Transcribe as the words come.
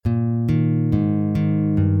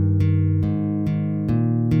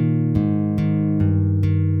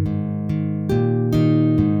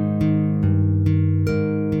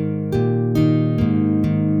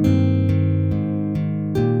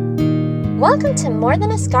Welcome to More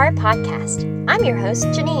Than a Scar podcast. I'm your host,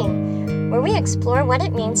 Janine, where we explore what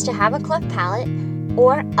it means to have a cleft palate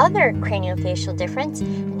or other craniofacial difference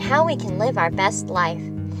and how we can live our best life.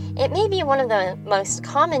 It may be one of the most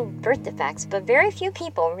common birth defects, but very few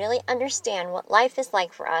people really understand what life is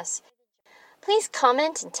like for us. Please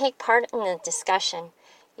comment and take part in the discussion.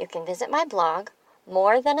 You can visit my blog,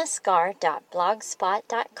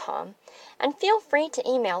 morethanascar.blogspot.com, and feel free to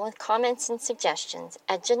email with comments and suggestions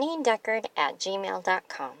at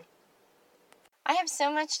janinedeckard@gmail.com. I have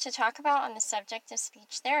so much to talk about on the subject of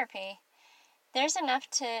speech therapy. There's enough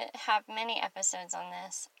to have many episodes on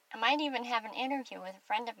this. I might even have an interview with a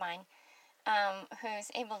friend of mine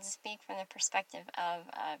who's able to speak from the perspective of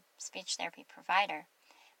a speech therapy provider.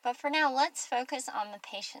 But for now, let's focus on the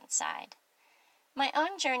patient side. My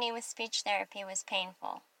own journey with speech therapy was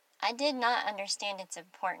painful. I did not understand its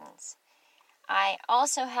importance. I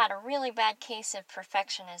also had a really bad case of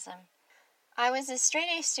perfectionism. I was a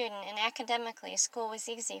straight-A student, and academically, school was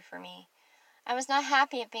easy for me. I was not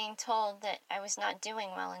happy at being told that I was not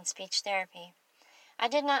doing well in speech therapy. I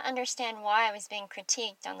did not understand why I was being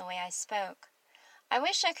critiqued on the way I spoke. I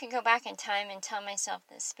wish I could go back in time and tell myself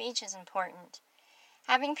that speech is important.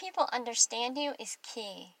 Having people understand you is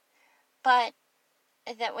key, but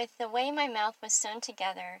that with the way my mouth was sewn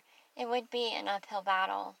together, it would be an uphill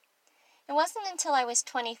battle. It wasn't until I was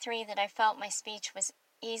 23 that I felt my speech was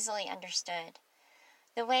easily understood.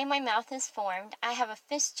 The way my mouth is formed, I have a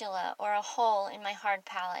fistula or a hole in my hard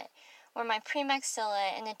palate, where my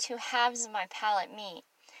premaxilla and the two halves of my palate meet.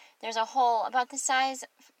 There's a hole about the size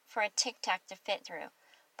for a Tic Tac to fit through.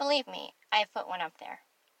 Believe me, I have put one up there.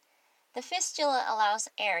 The fistula allows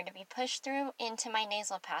air to be pushed through into my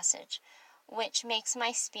nasal passage, which makes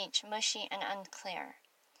my speech mushy and unclear.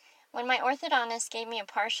 When my orthodontist gave me a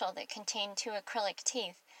partial that contained 2 acrylic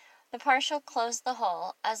teeth, the partial closed the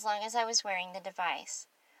hole as long as I was wearing the device.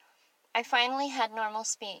 I finally had normal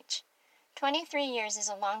speech. 23 years is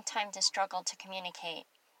a long time to struggle to communicate.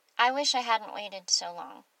 I wish I hadn't waited so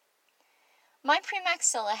long. My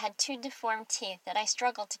premaxilla had 2 deformed teeth that I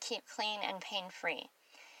struggled to keep clean and pain-free.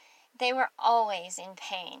 They were always in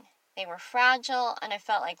pain. They were fragile, and I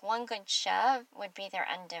felt like one good shove would be their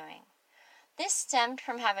undoing. This stemmed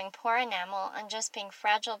from having poor enamel and just being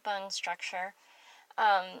fragile bone structure,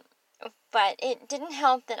 but it didn't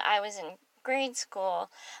help that I was in grade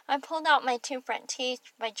school. I pulled out my 2 front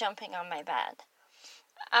teeth by jumping on my bed.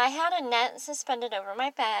 I had a net suspended over my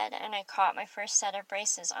bed, and I caught my first set of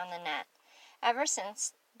braces on the net. Ever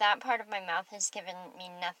since, that part of my mouth has given me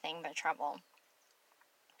nothing but trouble.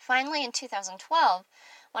 Finally, in 2012,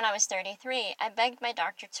 when I was 33, I begged my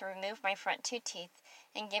doctor to remove my front 2 teeth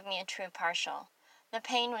and give me a true partial. The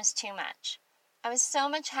pain was too much. I was so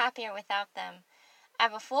much happier without them. I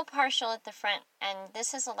have a full partial at the front, and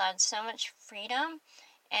this has allowed so much freedom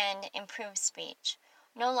and improved speech.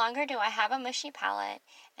 No longer do I have a mushy palate,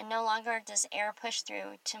 and no longer does air push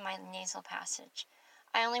through to my nasal passage.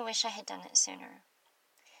 I only wish I had done it sooner.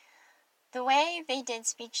 The way they did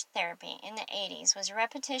speech therapy in the 80s was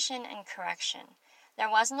repetition and correction. There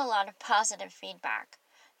wasn't a lot of positive feedback.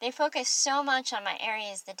 They focused so much on my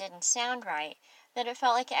areas that didn't sound right that it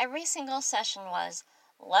felt like every single session was,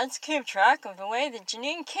 let's keep track of the way that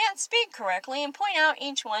Janine can't speak correctly and point out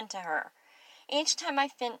each one to her. Each time I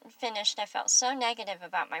finished, I felt so negative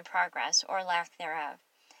about my progress or lack thereof.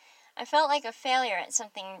 I felt like a failure at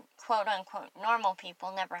something quote-unquote normal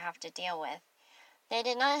people never have to deal with. They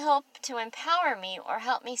did not help to empower me or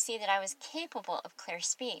help me see that I was capable of clear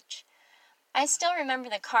speech. I still remember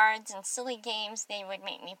the cards and silly games they would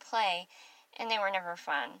make me play, and they were never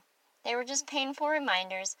fun. They were just painful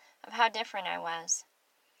reminders of how different I was.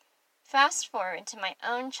 Fast forward to my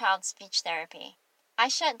own child's speech therapy. I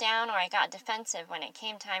shut down or I got defensive when it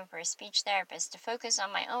came time for a speech therapist to focus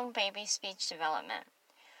on my own baby's speech development.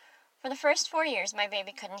 For the first 4 years, my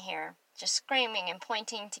baby couldn't hear, just screaming and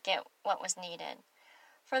pointing to get what was needed.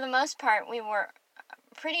 For the most part, we were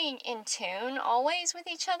pretty in tune always with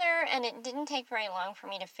each other, and it didn't take very long for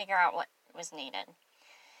me to figure out what was needed.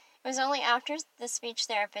 It was only after the speech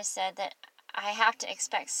therapist said that I have to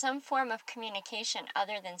expect some form of communication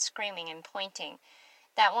other than screaming and pointing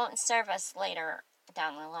that won't serve us later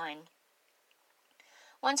down the line.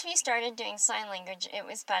 Once we started doing sign language, it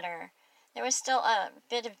was better. There was still a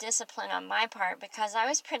bit of discipline on my part because I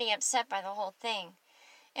was pretty upset by the whole thing.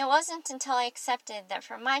 It wasn't until I accepted that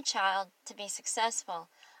for my child to be successful,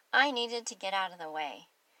 I needed to get out of the way.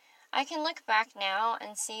 I can look back now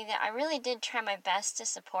and see that I really did try my best to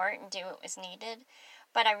support and do what was needed,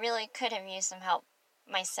 but I really could have used some help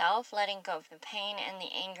myself, letting go of the pain and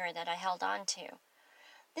the anger that I held on to.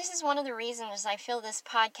 This is one of the reasons I feel this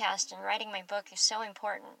podcast and writing my book is so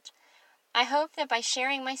important. I hope that by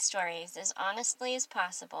sharing my stories as honestly as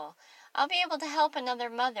possible, I'll be able to help another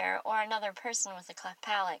mother or another person with a cleft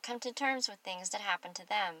palate come to terms with things that happen to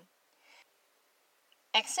them.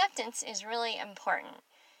 Acceptance is really important.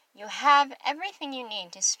 You have everything you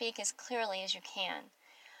need to speak as clearly as you can.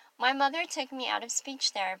 My mother took me out of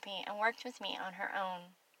speech therapy and worked with me on her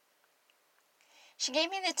own. She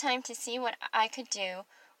gave me the time to see what I could do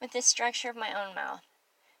with the structure of my own mouth.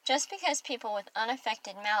 Just because people with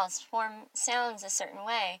unaffected mouths form sounds a certain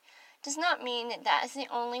way does not mean that that is the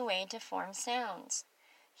only way to form sounds.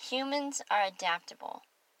 Humans are adaptable.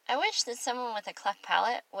 I wish that someone with a cleft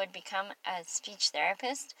palate would become a speech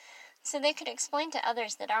therapist so they could explain to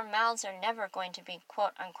others that our mouths are never going to be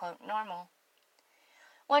quote-unquote normal.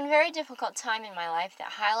 One very difficult time in my life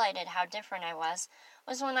that highlighted how different I was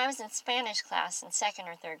when I was in Spanish class in 2nd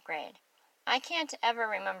or 3rd grade. I can't ever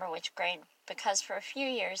remember which grade because for a few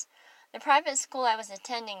years, the private school I was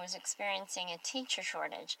attending was experiencing a teacher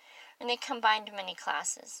shortage, and they combined many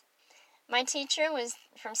classes. My teacher was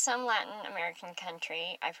from some Latin American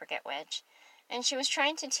country, I forget which, and she was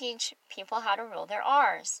trying to teach people how to roll their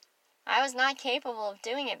R's. I was not capable of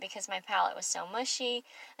doing it because my palate was so mushy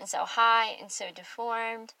and so high and so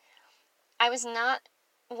deformed. I was not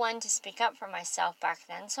one to speak up for myself back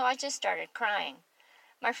then, so I just started crying.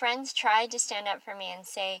 My friends tried to stand up for me and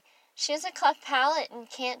say, "She has a cleft palate and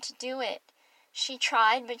can't do it. She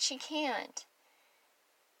tried, but she can't."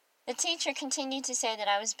 The teacher continued to say that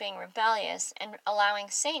I was being rebellious and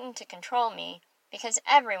allowing Satan to control me because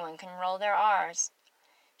everyone can roll their R's.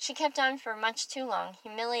 She kept on for much too long,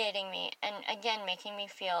 humiliating me and again making me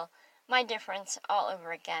feel my difference all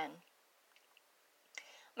over again.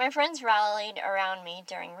 My friends rallied around me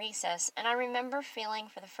during recess, and I remember feeling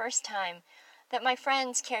for the first time that my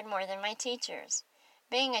friends cared more than my teachers.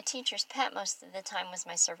 Being a teacher's pet most of the time was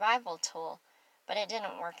my survival tool, but it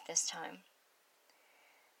didn't work this time.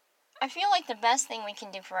 I feel like the best thing we can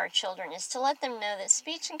do for our children is to let them know that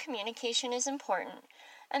speech and communication is important,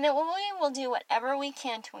 and that we will do whatever we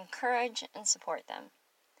can to encourage and support them,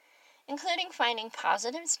 including finding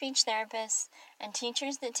positive speech therapists and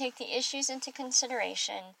teachers that take the issues into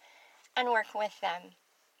consideration and work with them.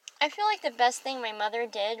 I feel like the best thing my mother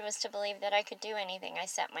did was to believe that I could do anything I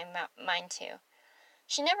set my mind to.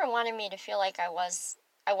 She never wanted me to feel like I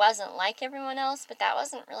wasn't like everyone else, but that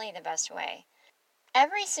wasn't really the best way.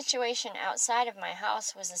 Every situation outside of my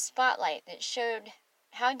house was a spotlight that showed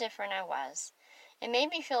how different I was. It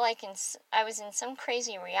made me feel like I was in some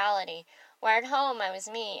crazy reality where at home I was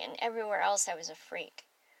me and everywhere else I was a freak.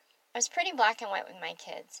 I was pretty black and white with my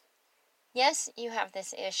kids. Yes, you have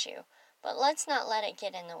this issue, but let's not let it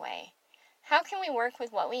get in the way. How can we work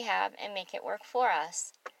with what we have and make it work for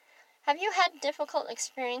us? Have you had difficult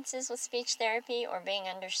experiences with speech therapy or being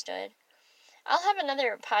understood? I'll have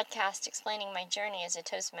another podcast explaining my journey as a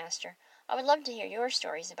Toastmaster. I would love to hear your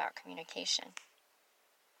stories about communication.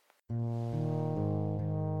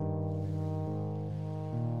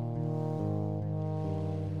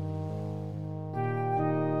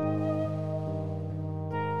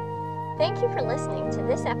 Thank you for listening to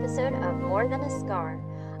this episode of More Than a Scar.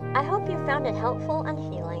 I hope you found it helpful and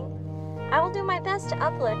healing. I will do my best to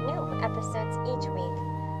upload new episodes each week.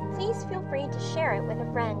 Please feel free to share it with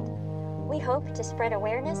a friend. We hope to spread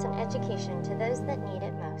awareness and education to those that need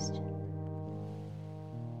it most.